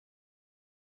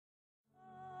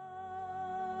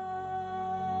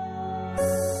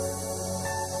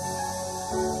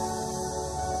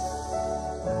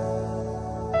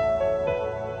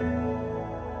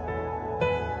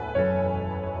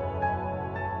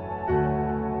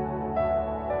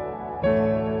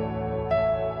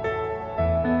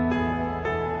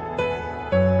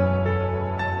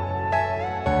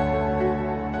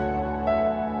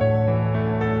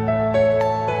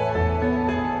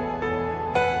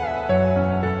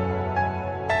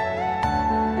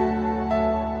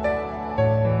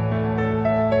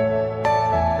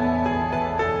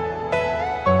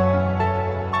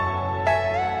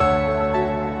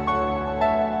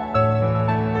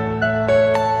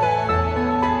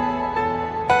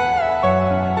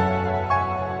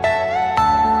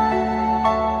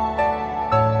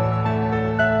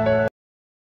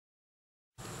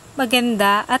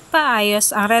Maganda at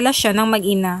paayos ang relasyon ng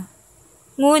mag-ina.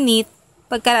 Ngunit,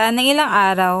 pagkaraan ng ilang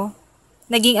araw,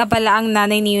 naging abala ang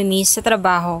nanay ni Eunice sa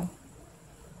trabaho.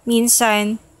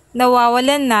 Minsan,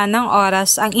 nawawalan na ng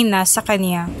oras ang ina sa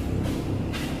kanya.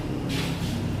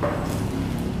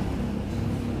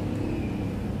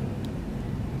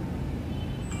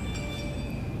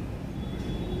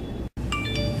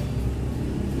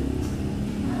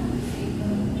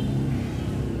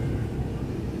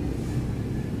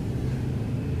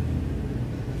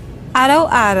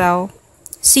 Araw-araw,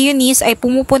 si Eunice ay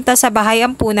pumupunta sa bahay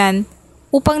ampunan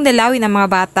upang dalawin ang mga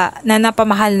bata na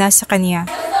napamahal na sa kanya.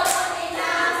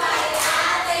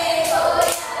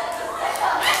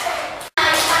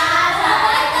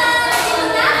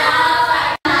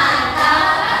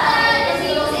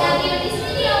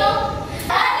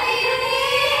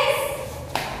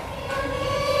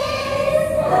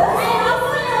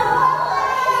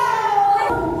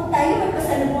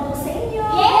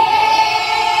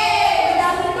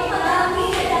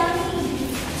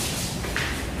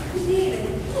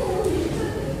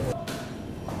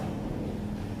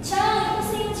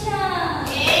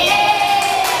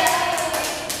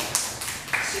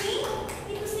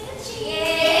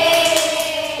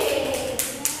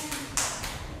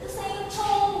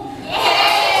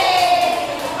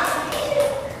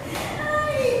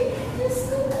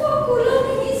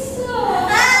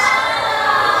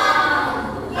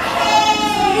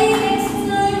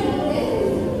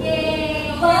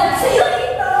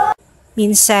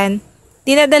 Minsan,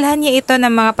 dinadalhan niya ito ng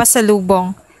mga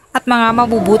pasalubong at mga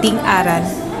mabubuting aral.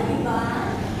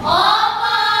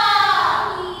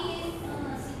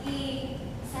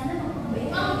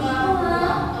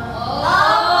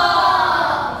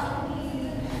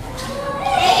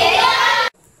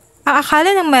 Ang akala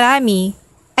ng marami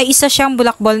ay isa siyang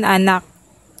bulakbol na anak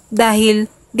dahil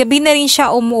gabi na rin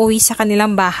siya umuwi sa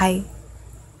kanilang bahay.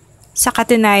 Sa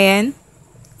katunayan,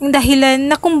 ang dahilan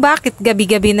na kung bakit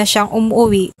gabi-gabi na siyang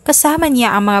umuwi, kasama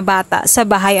niya ang mga bata sa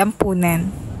bahay ampunan.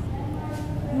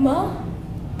 Ma?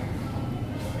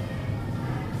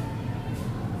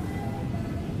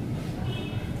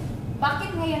 Bakit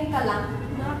ngayon ka lang?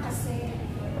 Ma, kasi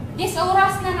 10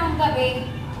 oras na ng gabi.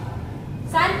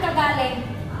 Saan ka galing?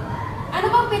 Ano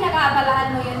bang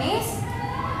pinag-aabalahan mo, Eunice?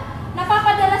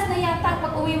 Napapadalas na yata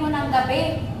pag-uwi mo ng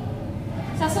gabi.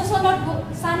 Sa susunod,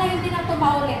 sana hindi na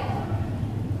tumaulit.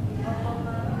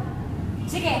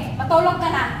 Sige, patulog ka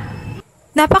na.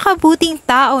 Napakabuting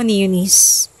tao ni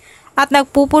Eunice at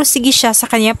nagpupursige siya sa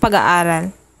kanyang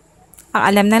pag-aaral. Ang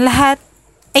alam ng lahat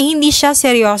ay hindi siya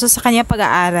seryoso sa kanyang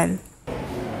pag-aaral.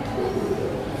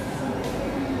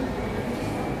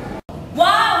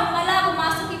 Wow! Wala,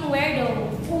 pumasok yung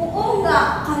weirdo. Oo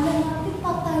nga! Kala natin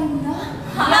patay na.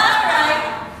 Yeah, right?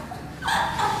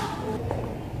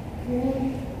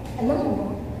 Alam mo ba,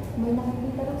 may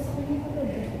nakikita daw sa kanya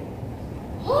kagabi.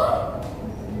 Huh?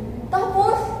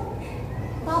 Tapos,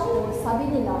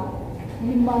 sabi nila, 5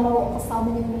 ang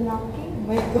kasama niyang lalaki. Oh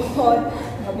my God!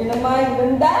 Sabi naman,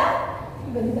 ganda!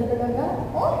 Ganda talaga.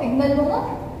 Oh, tignan mo nga.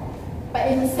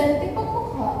 Pa-inosente pa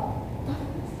mukha.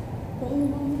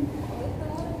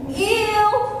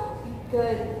 Ew!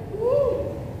 Good.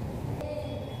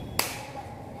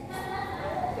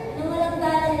 Nang walang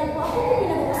galang na po, ako kung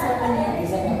pinag-usapan niya.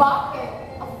 Bakit?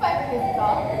 Affected ka?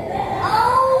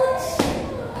 Ouch!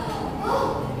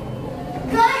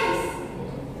 Guys!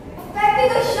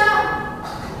 Affected na siya!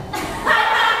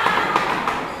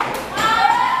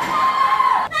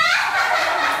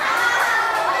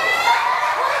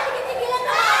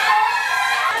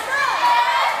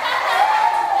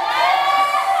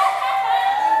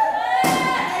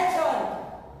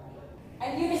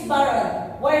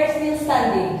 Why are you still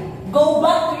standing? Go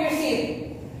back to your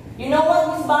seat. You know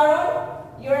what, Miss Baron?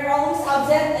 You're always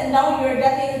absent and now you're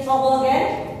getting in trouble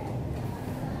again?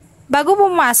 Bago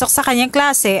pumasok sa kanyang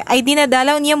klase ay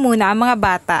dinadalaw niya muna ang mga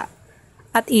bata.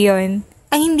 At iyon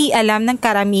ang hindi alam ng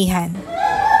karamihan.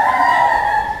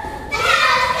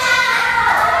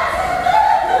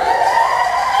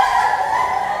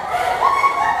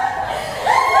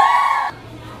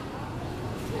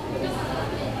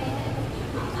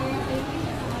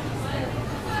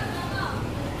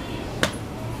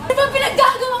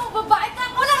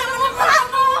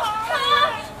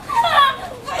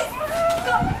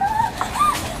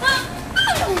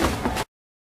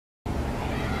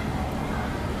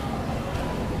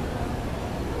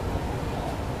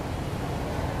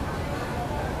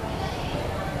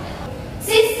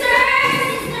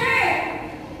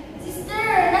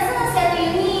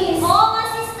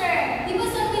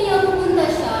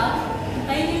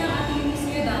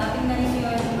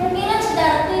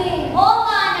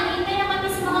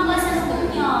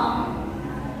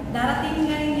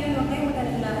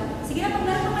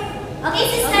 Okay,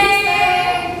 sister!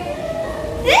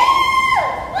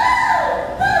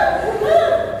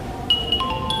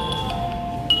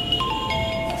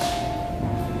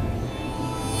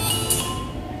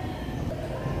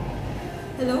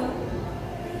 Hello?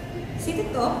 Sino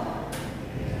to?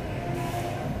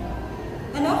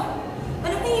 Ano?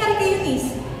 Anong nangyari kay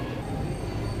Eunice?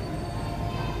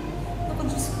 Ako,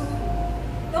 Diyos ko.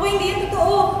 Ako, hindi yan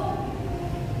totoo.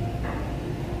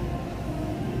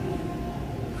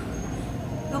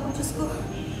 Ako, Diyos ko.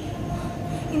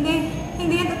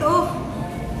 Hindi yan totoo.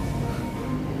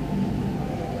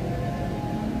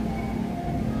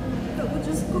 Ako,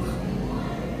 Diyos ko.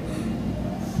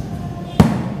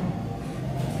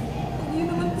 Ano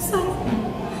naman po sana?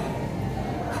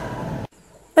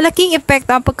 Malaking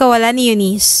epekto ang pagkawala ni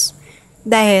Eunice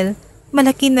dahil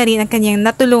malaki na rin ang kanyang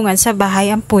natulungan sa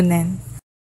bahay ampunan.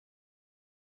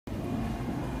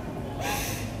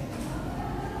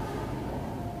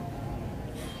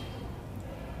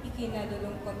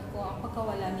 Ikinalulungkot ko ang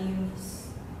pagkawala ni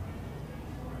Eunice.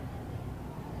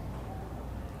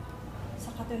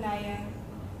 Sa katunayan,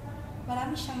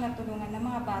 marami siyang natulungan ng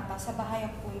mga bata sa bahay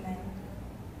ampunan.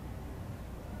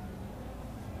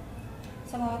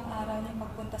 Sa bawat araw niya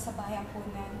pagpunta sa bahay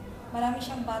ampunan, marami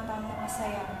siyang batang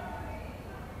nakasaya.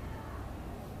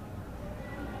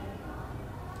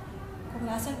 Kung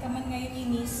nasan ka man ngayon,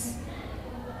 Eunice,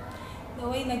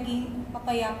 naway naging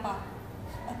mapayapa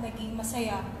at naging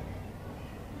masaya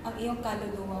ang iyong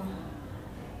kaluluwa.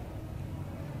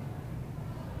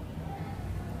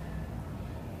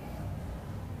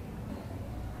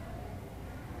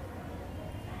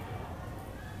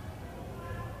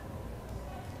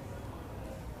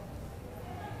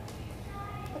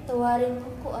 Patawarin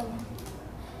mo ko, anak,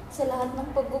 sa lahat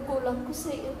ng pagkukulang ko sa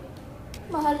iyo.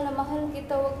 Mahal na mahal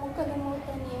kita, huwag mong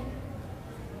kalimutan yan.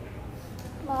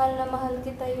 Mahal na mahal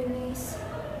kita, Eunice.